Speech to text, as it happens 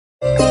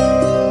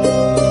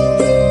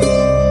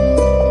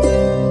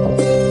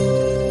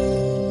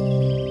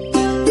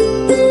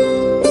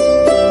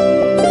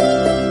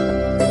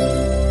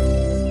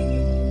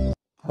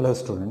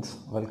Hello students,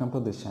 welcome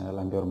to this channel.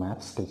 I'm your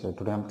maths teacher.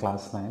 Today I'm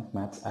class 9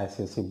 maths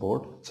ICSE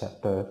board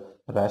chapter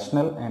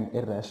rational and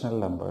irrational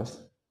numbers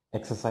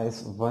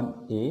exercise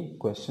 1A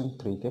question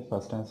 3 के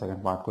first and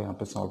second part को यहाँ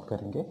पे solve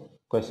करेंगे.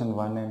 Question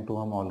 1 and 2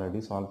 हम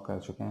already solve कर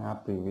चुके हैं,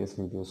 आप प्रीवियस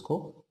वीडियोस को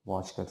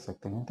वॉच कर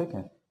सकते हैं. ठीक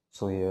है,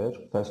 so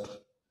here first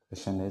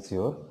question is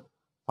your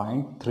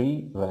find 3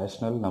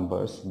 rational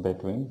numbers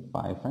between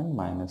 5 and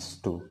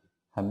 -2.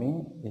 हमें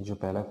ये जो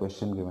पहला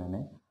क्वेश्चन गिवन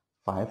है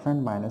 5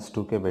 एंड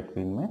 -2 के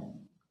बिटवीन में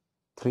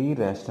 3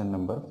 रैशनल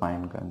नंबर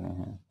फाइंड करने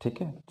हैं.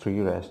 ठीक है,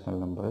 3 rational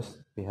numbers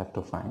we have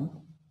to find.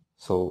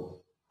 सो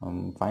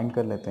हम फाइंड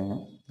कर लेते हैं.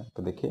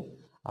 तो देखिए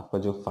आपका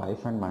जो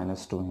 5 एंड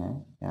 -2 हैं,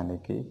 यानी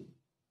कि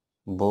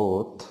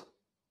both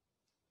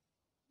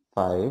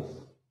 5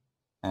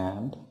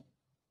 and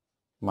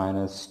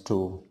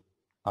 -2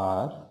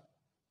 are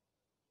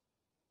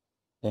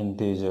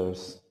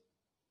integers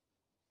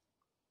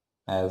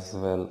as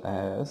well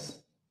as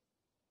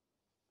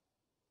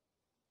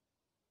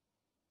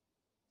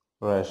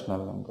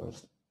rational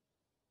numbers.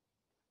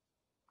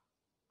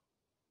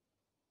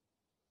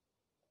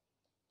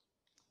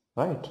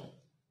 Right,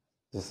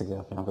 जैसे कि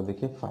आप यहाँ पे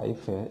देखिए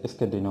 5 है,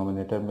 इसके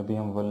डिनोमिनेटर में भी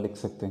हम 1 लिख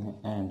सकते हैं,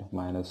 एंड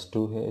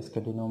 -2 है,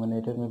 इसके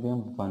डिनोमिनेटर में भी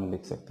हम 1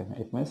 लिख सकते हैं.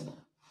 इट मीन्स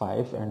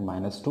 5 एंड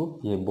 -2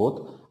 ये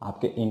बोथ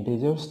आपके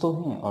इंटीजर्स तो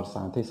हैं और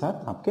साथ ही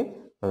साथ आपके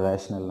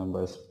रैशनल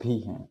नंबर्स भी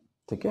हैं.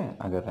 ठीक है,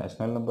 अगर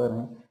रैशनल नंबर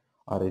हैं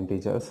और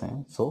इंटीजर्स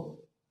हैं सो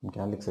हम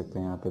क्या लिख सकते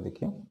हैं यहाँ पे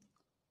देखिए,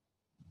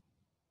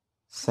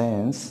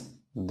 since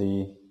the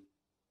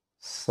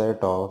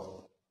set of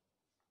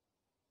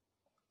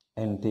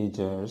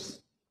integers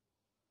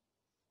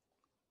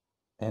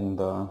in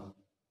the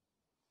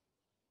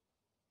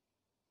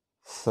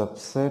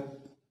subset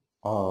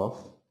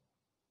of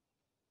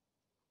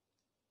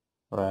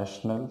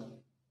rational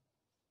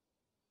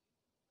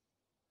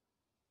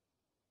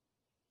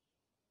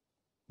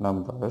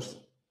numbers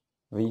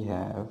we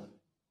have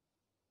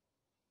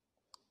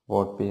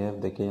what we have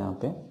देखिए यहाँ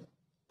पे.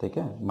 ठीक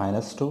है,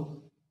 -2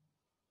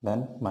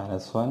 then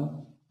 -1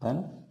 then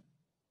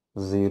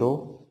 0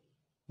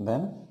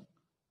 then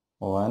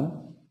 1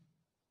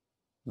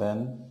 then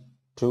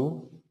 2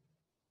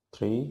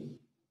 3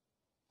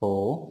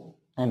 4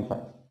 and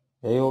 5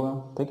 यही होगा.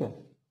 ठीक है,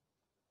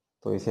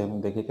 तो इसे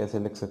हम देखिए कैसे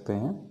लिख सकते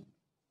हैं.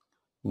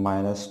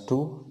 -2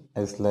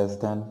 is less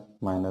than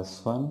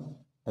 -1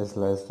 is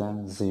less than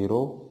 0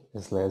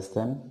 is less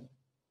than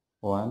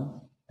 1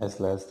 is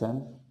less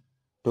than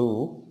 2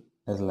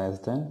 is less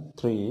than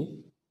 3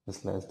 is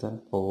less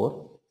than 4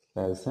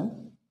 less than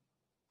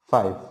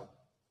 5.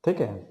 ठीक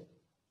है,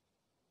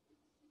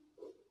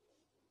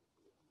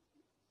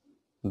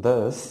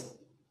 thus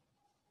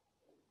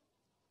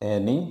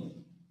any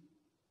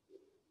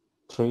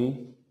 3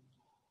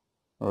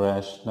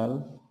 rational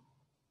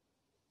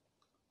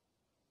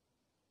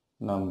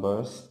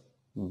numbers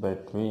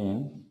between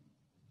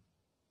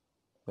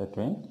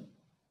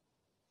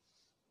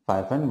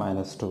 5 and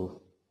 -2,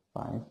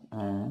 5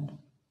 and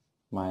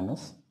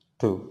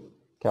 -2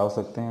 क्या हो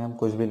सकते हैं, हम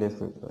कुछ भी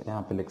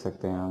यहाँ पे लिख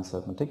सकते हैं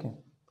आंसर में. ठीक है,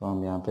 तो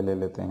हम यहाँ पे ले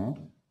लेते हैं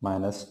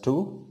 -2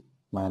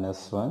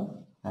 -1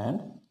 and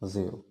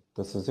 0.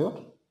 This is your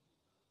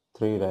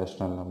 3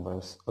 rational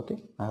numbers. Okay,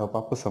 I hope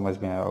आपको समझ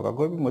में आया होगा,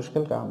 कोई भी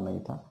मुश्किल काम नहीं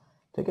था.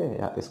 ठीक है,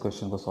 या इस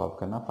क्वेश्चन को सॉल्व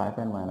करना 5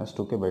 एंड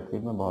 -2 के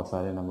बिटवीन में बहुत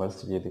सारे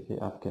नंबर्स ये देखिए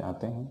आपके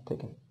आते हैं.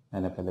 ठीक है,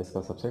 मैंने पहले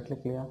इसका सबसेट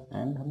लिख लिया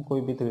एंड हम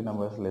कोई भी 3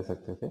 नंबर्स ले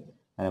सकते थे,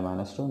 यानी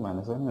 -2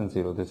 -1 and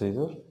 0. This is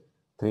your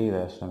 3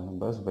 rational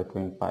numbers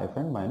between 5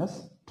 and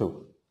 -2.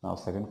 Now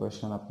second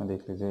question आपने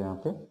देख लीजिए यहाँ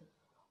पे,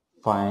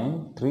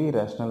 find 3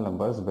 rational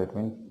numbers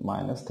between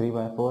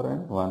 -3/4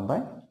 and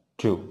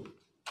 1/2.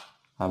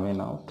 हमें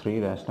नाउ 3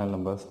 रैशनल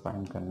नंबर्स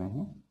फाइंड करने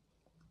हैं.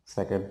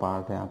 सेकेंड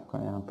पार्ट है आपका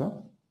यहाँ पे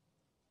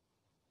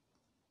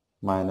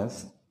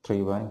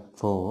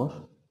 -3/4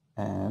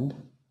 एंड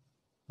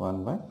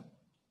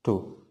 1/2.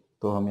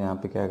 तो हम यहाँ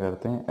पे क्या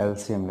करते हैं,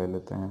 एलसीएम ले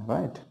लेते हैं.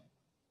 राइट,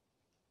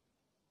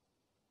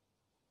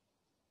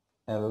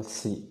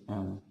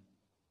 एलसीएम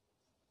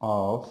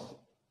ऑफ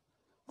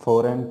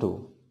 4 एंड 2,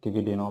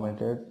 क्योंकि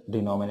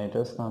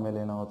डिनोमिनेटर्स का हमें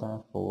लेना होता है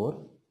 4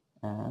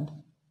 एंड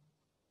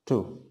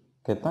 2.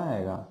 कितना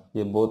आएगा,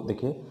 ये बोथ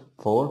देखिए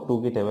 4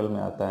 2 की टेबल में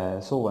आता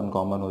है, सो 1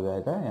 कॉमन हो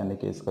जाएगा, यानी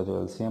कि इसका जो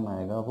एलसीएम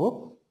आएगा वो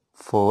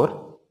 4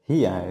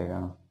 ही आएगा.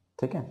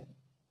 ठीक है,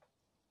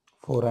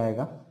 4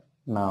 आएगा.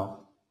 Now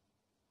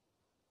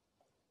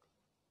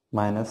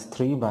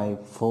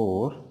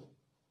 -3/4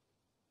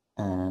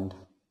 and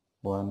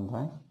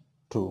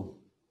 1/2.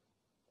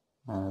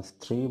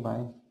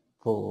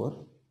 -3/4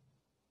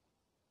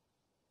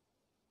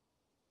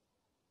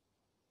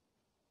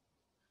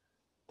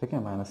 ठीक है,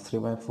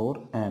 -3/4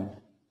 एंड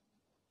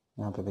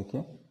यहाँ पे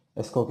देखिए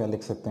इसको क्या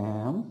लिख सकते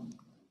हैं, हम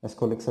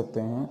इसको लिख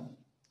सकते हैं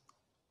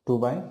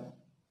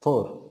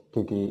 2/4,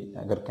 क्योंकि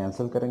अगर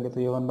कैंसिल करेंगे तो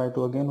ये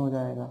 1/2 अगेन हो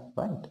जाएगा.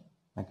 राइट,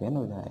 अगेन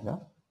हो जाएगा,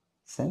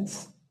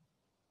 since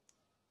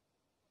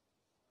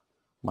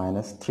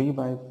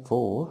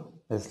 -3/4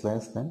 is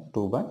less than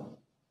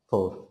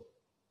 2/4.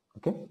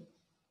 Okay,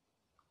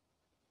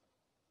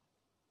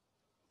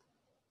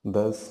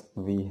 thus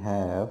we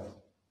have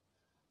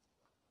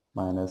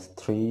minus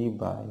 3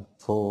 by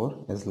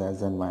 4 is less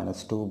than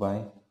minus 2 by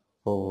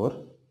 4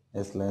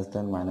 is less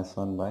than minus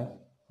 1 by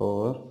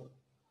 4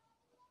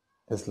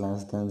 is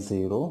less than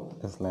 0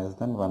 is less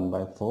than 1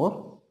 by 4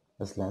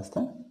 is less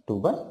than 2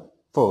 by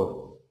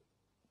 4.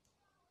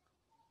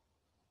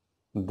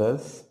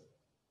 Thus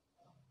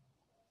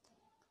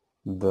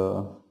the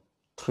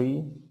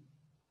three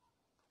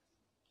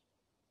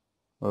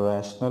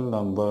rational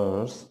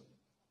numbers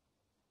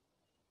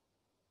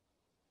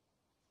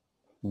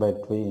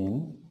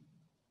between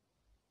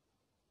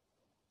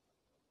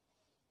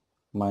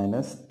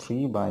minus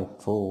 3 by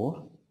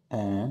 4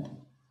 and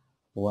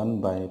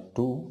 1 by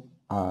 2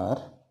 are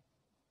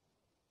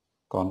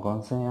कौन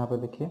कौन से हैं यहाँ पे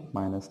देखिए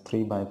minus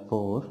 3 by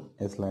 4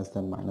 is less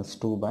than minus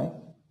 2 by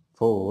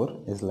 4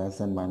 is less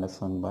than minus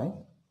 1 by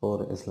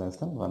 4 is less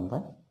than 1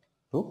 by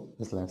 2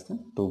 is less than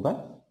 2 by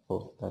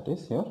 4. That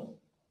is your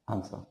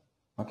answer.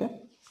 Okay.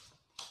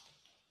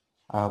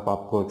 I hope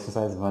आपको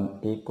exercise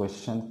 1A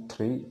question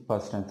 3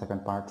 first and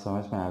second part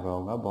समझ में आ गया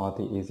होगा. बहुत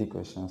ही easy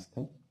questions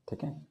थे.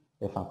 ठीक है.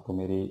 If आपको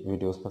मेरी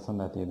वीडियोस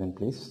पसंद आती है देन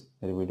प्लीज़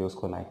मेरी वीडियोस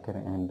को लाइक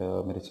करें एंड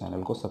मेरे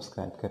चैनल को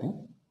सब्सक्राइब करें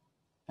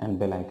एंड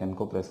बेल आइकन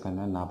को प्रेस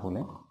करना ना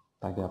भूलें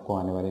ताकि आपको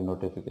आने वाली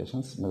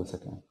नोटिफिकेशंस मिल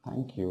सकें.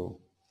 Thank you.